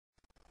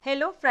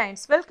Hello friends,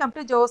 welcome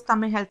to Joe's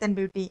Tamil Health and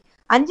Beauty.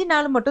 5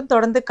 நாள் மட்டும்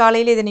தொடர்ந்து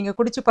காலையில இதை நீங்க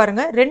குடிச்சு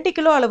பாருங்க. 2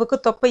 கிலோ அளவுக்கு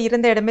தொப்பை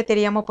இருந்த இடமே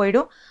தெரியாம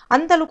போய்டும்.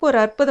 அந்த அளவுக்கு ஒரு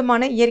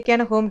அற்புதமான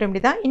இயற்கையான ஹோம்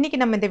ரெமெடி தான் இன்னைக்கு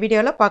நம்ம இந்த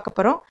வீடியோல பார்க்க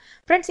போறோம்.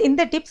 फ्रेंड्स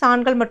இந்த டிப்ஸ்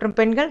ஆண்கள் மற்றும்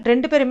பெண்கள்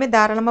ரெண்டு பேருமே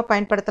தாராளமா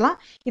பயன்படுத்தலாம்.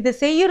 இது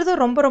செய்யிறது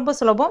ரொம்ப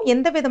சுலபம்.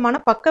 எந்த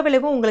விதமான பக்க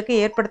விளைவும் உங்களுக்கு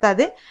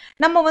ஏற்படுத்தாது.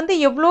 நம்ம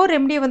எவ்வளோ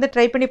ரெமெடியை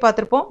ட்ரை பண்ணி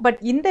பார்த்திருப்போம்.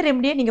 பட் இந்த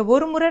ரெமெடியை நீங்க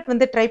ஒரு முறை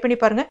ட்ரை பண்ணி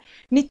பாருங்க.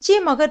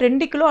 நிச்சயமாக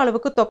 2 கிலோ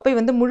அளவுக்கு தொப்பை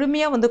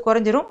முழுமையா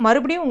குறைஞ்சிரும்.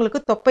 மறுபடியும்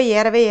உங்களுக்கு தொப்பை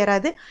ஏறவே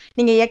ஏறாது.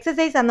 நீங்க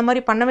எக்ஸசைஸ் அந்த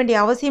மாதிரி பண்ண வேண்டிய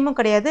அவசியமும்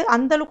கிடையாது.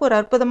 அந்த அளவுக்கு ஒரு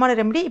அற்புதமான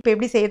ரெமெடி. இப்போ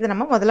எப்படி செய்யறது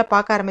நம்ம முதல்ல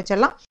பார்க்க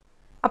ஆரம்பிச்சிடலாம்.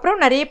 அப்புறம்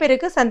நிறைய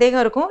பேருக்கு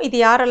சந்தேகம் இருக்கும், இது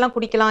யாரெல்லாம்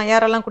குடிக்கலாம்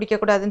யாரெல்லாம்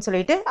குடிக்கக்கூடாதுன்னு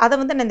சொல்லிட்டு. அதை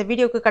நான் இந்த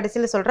வீடியோக்கு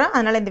கடைசியில் சொல்கிறேன்.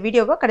 அதனால் இந்த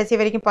வீடியோவை கடைசி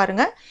வரைக்கும்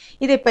பாருங்கள்.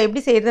 இதை இப்போ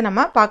எப்படி செய்யறது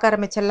நம்ம பார்க்க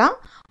ஆரம்பிச்சிடலாம்.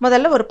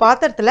 முதல்ல ஒரு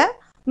பாத்திரத்தில்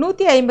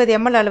 150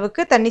 ml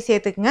அளவுக்கு தண்ணி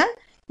சேர்த்துக்குங்க.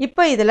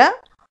 இப்போ இதில்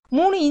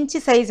 3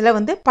 இன்ச்சு சைஸில்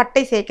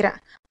பட்டை சேர்க்குறேன்.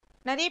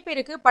 நிறைய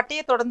பேருக்கு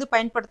பட்டையை தொடர்ந்து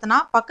பயன்படுத்தினா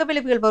பக்க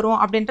விளைவுகள் வரும்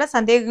அப்படின்ற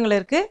சந்தேகங்கள்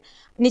இருக்குது.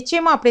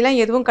 நிச்சயமாக அப்படிலாம்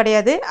எதுவும்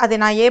கிடையாது. அதை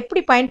நான்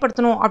எப்படி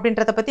பயன்படுத்தணும்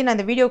அப்படின்றத பற்றி நான்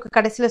இந்த வீடியோவுக்கு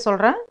கடைசியில்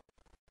சொல்கிறேன்.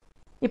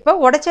 இப்போ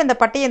உடச்சி அந்த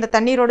பட்டையை அந்த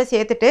தண்ணீரோடு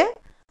சேர்த்துட்டு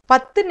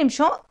 10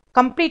 நிமிஷம்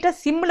கம்ப்ளீட்டாக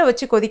சிம்மில்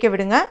வச்சு கொதிக்க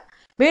விடுங்க.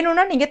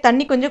 வேணும்னா நீங்கள்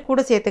தண்ணி கொஞ்சம்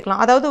கூட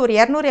சேர்த்துக்கலாம். அதாவது ஒரு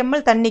 200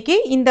 ml தண்ணிக்கு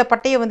இந்த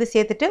பட்டையை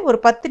சேர்த்துட்டு ஒரு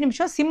 10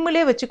 நிமிஷம்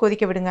சிம்மிலே வச்சு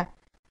கொதிக்க விடுங்க.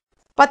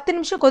 10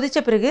 நிமிஷம்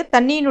கொதித்த பிறகு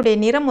தண்ணியினுடைய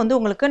நிறம்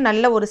உங்களுக்கு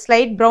நல்ல ஒரு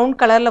ஸ்லைட் ப்ரௌன்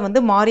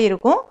கலரில் மாறி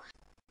இருக்கும்.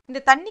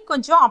 இந்த தண்ணி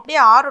கொஞ்சம் அப்படியே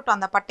ஆறட்டும்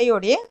அந்த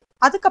பட்டையோடைய.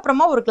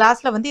 அதுக்கப்புறமா ஒரு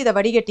கிளாஸில் இதை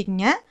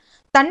வடிகட்டிக்கிங்க.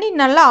 தண்ணி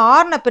நல்லா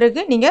ஆறின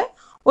பிறகு நீங்கள்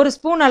ஒரு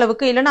ஸ்பூன்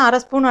அளவுக்கு இல்லைன்னா அரை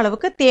ஸ்பூன்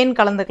அளவுக்கு தேன்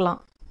கலந்துக்கலாம்.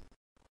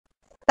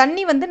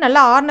 தண்ணி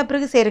நல்லா ஆறின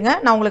பிறகு சேருங்க.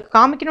 நான் உங்களுக்கு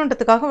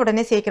காமிக்கணுன்றதுக்காக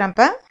உடனே சேர்க்குறேன்.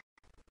 இப்போ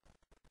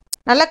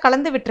நல்லா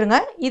கலந்து விட்டுருங்க.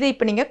 இதை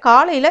இப்போ நீங்கள்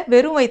காலையில்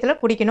வெறும்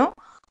வயிற்றில் குடிக்கணும்.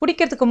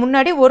 குடிக்கிறதுக்கு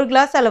முன்னாடி ஒரு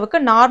கிளாஸ் அளவுக்கு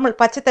நார்மல்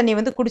பச்சை தண்ணி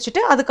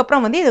குடிச்சிட்டு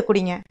அதுக்கப்புறம் இதை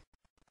குடிங்க.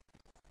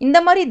 இந்த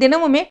மாதிரி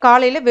தினமுமே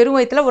காலையில் வெறும்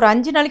வயிற்றில் ஒரு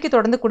 5 நாளைக்கு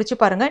தொடர்ந்து குடிச்சு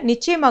பாருங்கள்.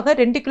 நிச்சயமாக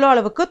 2 கிலோ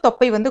அளவுக்கு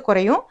தொப்பை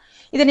குறையும்.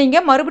 இதை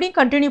நீங்கள் மறுபடியும்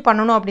கண்டினியூ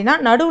பண்ணணும் அப்படின்னா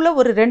நடுவில்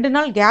ஒரு 2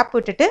 நாள் கேப்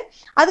விட்டுட்டு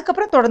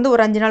அதுக்கப்புறம் தொடர்ந்து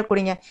ஒரு 5 நாள்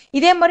குடிங்க.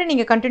 இதே மாதிரி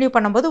நீங்கள் கண்டினியூ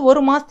பண்ணும்போது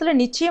ஒரு மாதத்தில்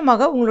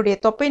நிச்சயமாக உங்களுடைய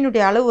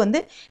தொப்பையினுடைய அளவு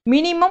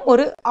மினிமம்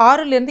ஒரு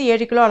 6லேருந்து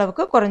 7 கிலோ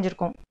அளவுக்கு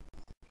குறைஞ்சிருக்கும்.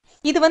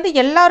 இது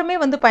எல்லாருமே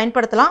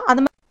பயன்படுத்தலாம்.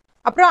 அது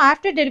அப்புறம்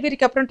ஆஃப்டர்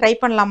டெலிவரிக்கு அப்புறம் ட்ரை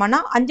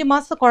பண்ணலாமான்னா 5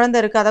 மாதம் குழந்தை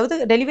இருக்குது, அதாவது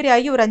டெலிவரி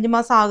ஆகி ஒரு 5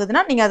 மாதம்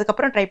ஆகுதுன்னா நீங்கள்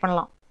அதுக்கப்புறம் ட்ரை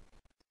பண்ணலாம்.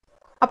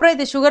 அப்புறம்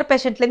இது சுகர்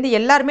பேஷண்ட்லேருந்து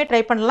எல்லாருமே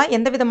ட்ரை பண்ணலாம்.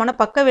 எந்த விதமான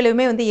பக்க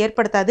விளைவுமே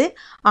ஏற்படுத்தாது.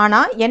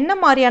 ஆனால் என்ன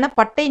மாதிரியான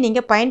பட்டை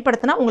நீங்கள்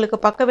பயன்படுத்தினா உங்களுக்கு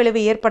பக்க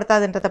விளைவு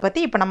ஏற்படுத்தாதுன்றதை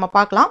பற்றி இப்போ நம்ம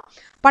பார்க்கலாம்.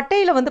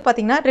 பட்டையில்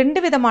பார்த்தீங்கன்னா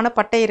 2 விதமான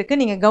பட்டை இருக்குது.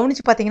 நீங்கள்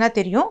கவனித்து பார்த்தீங்கன்னா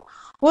தெரியும்.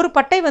 ஒரு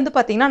பட்டை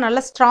பார்த்தீங்கன்னா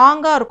நல்லா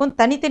ஸ்ட்ராங்காக இருக்கும்.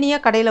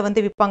 தனித்தனியாக கடையில்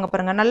விற்பாங்க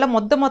பாருங்கள். நல்லா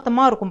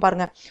மொத்தமாக இருக்கும்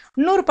பாருங்கள்.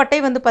 இன்னொரு பட்டை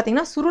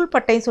பார்த்தீங்கன்னா சுருள்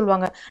பட்டைன்னு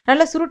சொல்லுவாங்க.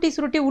 நல்லா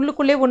சுருட்டி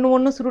உள்ளுக்குள்ளே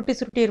ஒன்று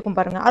சுருட்டி இருக்கும்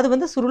பாருங்கள்.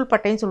 அது சுருள்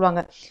பட்டைன்னு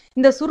சொல்லுவாங்க.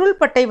 இந்த சுருள்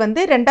பட்டை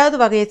 2வது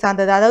வகையை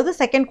சார்ந்தது, அதாவது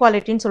செகண்ட்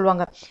குவாலிட்டின்னு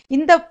சொல்லுவாங்க.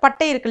 இந்த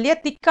பட்டை இருக்கு இல்லையா,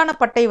 திக்கான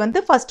பட்டை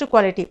ஃபர்ஸ்ட்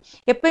குவாலிட்டி.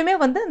 எப்பயுமே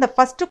இந்த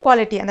ஃபர்ஸ்ட்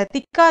குவாலிட்டி அந்த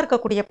திக்காக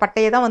இருக்கக்கூடிய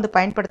பட்டையை தான்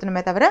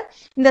பயன்படுத்தணுமே தவிர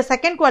இந்த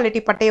செகண்ட்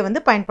குவாலிட்டி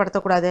பட்டையை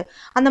பயன்படுத்தக்கூடாது.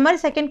 அந்த மாதிரி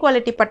செகண்ட்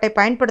குவாலிட்டி பட்டை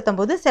பயன்படுத்தும்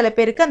போது சில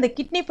பேருக்கு அந்த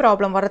கிட்னி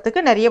ப்ராப்ளம்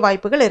வரதுக்கு நிறைய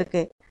வாய்ப்புகள்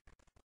இருக்கு.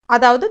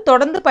 அதாவது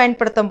தொடர்ந்து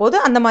பயன்படுத்தும் போது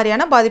அந்த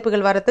மாதிரியான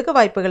பாதிப்புகள் வரதுக்கு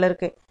வாய்ப்புகள்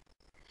இருக்கு.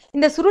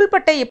 இந்த சுருள்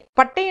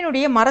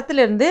பட்டையினுடைய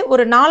மரத்திலிருந்து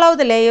ஒரு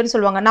 4வது லேயர்னு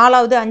சொல்லுவாங்க.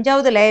 4வது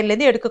 5வது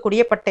லேயர்லேருந்து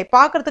எடுக்கக்கூடிய பட்டை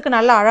பார்க்கறதுக்கு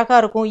நல்லா அழகாக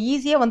இருக்கும்.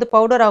 ஈஸியாக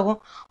பவுடர் ஆகும்.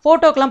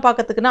 ஃபோட்டோக்கெலாம்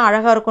பார்க்கறதுக்குன்னா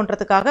அழகாக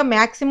இருக்குன்றதுக்காக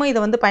மேக்ஸிமம்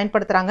இதை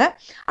பயன்படுத்துகிறாங்க.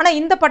 ஆனால்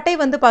இந்த பட்டை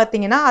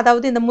பார்த்தீங்கன்னா,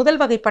 அதாவது இந்த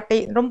முதல் வகை பட்டை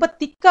ரொம்ப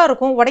திக்காக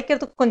இருக்கும்.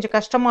 உடைக்கிறதுக்கு கொஞ்சம்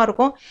கஷ்டமாக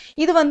இருக்கும்.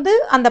 இது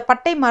அந்த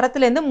பட்டை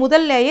மரத்துலேருந்து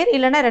முதல் லேயர்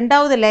இல்லைன்னா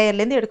 2வது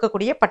லேயர்லேருந்து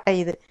எடுக்கக்கூடிய பட்டை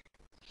இது.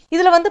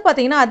 இதில்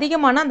பார்த்தீங்கன்னா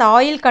அதிகமான அந்த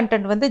ஆயில்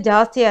கண்டென்ட்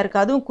ஜாஸ்தியாக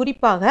இருக்குது. அதுவும்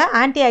குறிப்பாக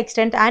anti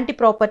accident, anti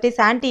properties,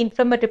 anti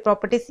inflammatory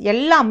properties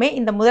எல்லாமே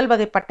இந்த முதல்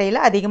வகை பட்டையில்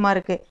அதிகமாக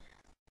இருக்குது.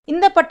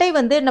 இந்த பட்டை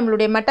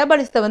நம்மளுடைய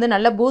மெட்டபாலிசத்தை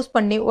நல்லா பூஸ்ட்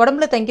பண்ணி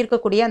உடம்புல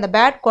தங்கியிருக்கக்கூடிய அந்த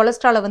பேட்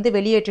கொலஸ்ட்ராலை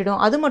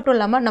வெளியேற்றிடும். அது மட்டும்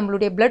இல்லாமல்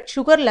நம்மளுடைய பிளட்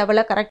சுகர்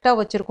லெவலை கரெக்டாக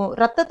வச்சுருக்கும்.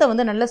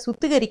 ரத்தத்தை நல்லா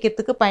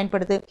சுத்திகரிக்கிறதுக்கு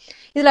பயன்படுது.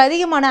 இதில்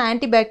அதிகமான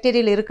ஆன்டி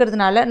பாக்டீரியல்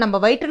இருக்கிறதுனால நம்ம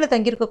வயிற்றில்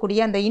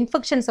தங்கியிருக்கக்கூடிய அந்த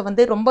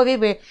இன்ஃபெக்ஷன்ஸை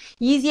ரொம்பவே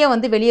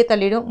ஈஸியாக வெளியே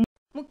தள்ளிடும்.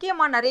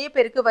 முக்கியமாக நிறைய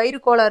பேருக்கு வயிறு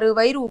கோளாறு,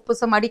 வயிறு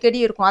உப்புசம் அடிக்கடி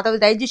இருக்கும்.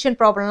 அதாவது டைஜஷன்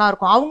ப்ராப்ளம்லாம்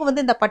இருக்கும்.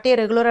 அவங்க இந்த பட்டையை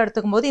ரெகுலராக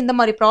எடுத்துக்கும் போது இந்த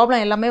மாதிரி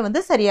ப்ராப்ளம்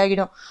எல்லாமே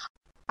சரியாகிடும்.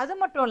 அது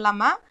மட்டும்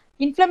இல்லாமல்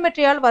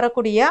இன்ஃப்ளமேட்டரியால்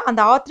வரக்கூடிய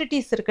அந்த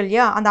ஆர்த்ரிட்டிஸ் இருக்கு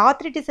இல்லையா, அந்த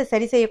ஆர்த்ரிட்டிஸை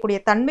சரி செய்யக்கூடிய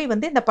தன்மை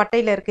இந்த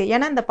பட்டையில் இருக்குது.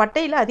 ஏன்னா இந்த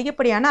பட்டையில்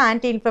அதிகப்படியான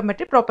ஆன்டி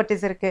இன்ஃப்ளமேட்டரி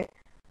ப்ராப்பர்ட்டிஸ் இருக்குது.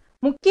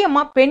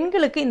 முக்கியமாக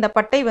பெண்களுக்கு இந்த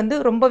பட்டை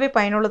ரொம்பவே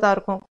பயனுள்ளதாக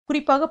இருக்கும்.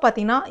 குறிப்பாக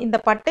பார்த்தீங்கன்னா இந்த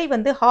பட்டை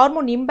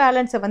ஹார்மோன்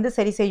இம்பேலன்ஸை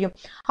சரி செய்யும்.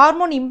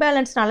 ஹார்மோன்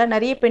இம்பேலன்ஸ்னால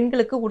நிறைய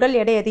பெண்களுக்கு உடல்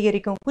எடை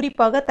அதிகரிக்கும்.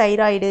 குறிப்பாக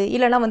தைராய்டு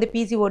இல்லைனா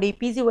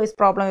பிசிஓஎஸ்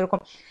ப்ராப்ளம்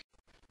இருக்கும்.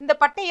 இந்த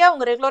பட்டையை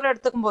அவங்க ரெகுலராக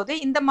எடுத்துக்கும் போது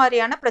இந்த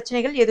மாதிரியான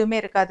பிரச்சனைகள் எதுவுமே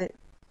இருக்காது.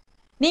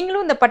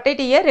 நீங்களும் இந்த பட்டை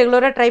டீயை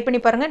ரெகுலராக ட்ரை பண்ணி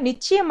பாருங்கள்.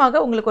 நிச்சயமாக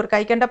உங்களுக்கு ஒரு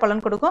கைக்கண்ட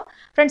பலன் கொடுக்கும்.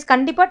 ஃப்ரெண்ட்ஸ்,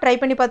 கண்டிப்பாக ட்ரை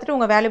பண்ணி பார்த்துட்டு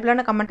உங்கள்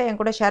வேல்யூபிளான கமெண்ட்டை என்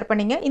கூட ஷேர்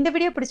பண்ணிங்க. இந்த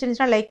வீடியோ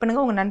பிடிச்சிருந்துச்சுன்னா லைக்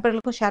பண்ணுங்கள், உங்கள்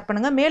நண்பர்களுக்கும் ஷேர்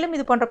பண்ணுங்கள். மேலும்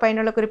இது போன்ற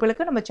பயனுள்ள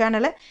குறிப்புகளுக்கு நம்ம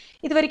சேனலை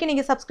இது வரைக்கும்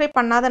நீங்கள் சப்ஸ்கிரைப்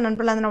பண்ணாத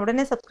நண்பர்களாக இருந்தால்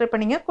உடனே சப்ஸ்கிரைப்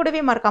பண்ணிங்க.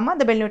 கூடவே மறக்காமல்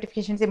அந்த பெல்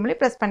நோட்டிஃபிகேஷன் சிம்பிளை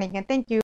ப்ரெஸ் பண்ணிங்க. தேங்க்யூ.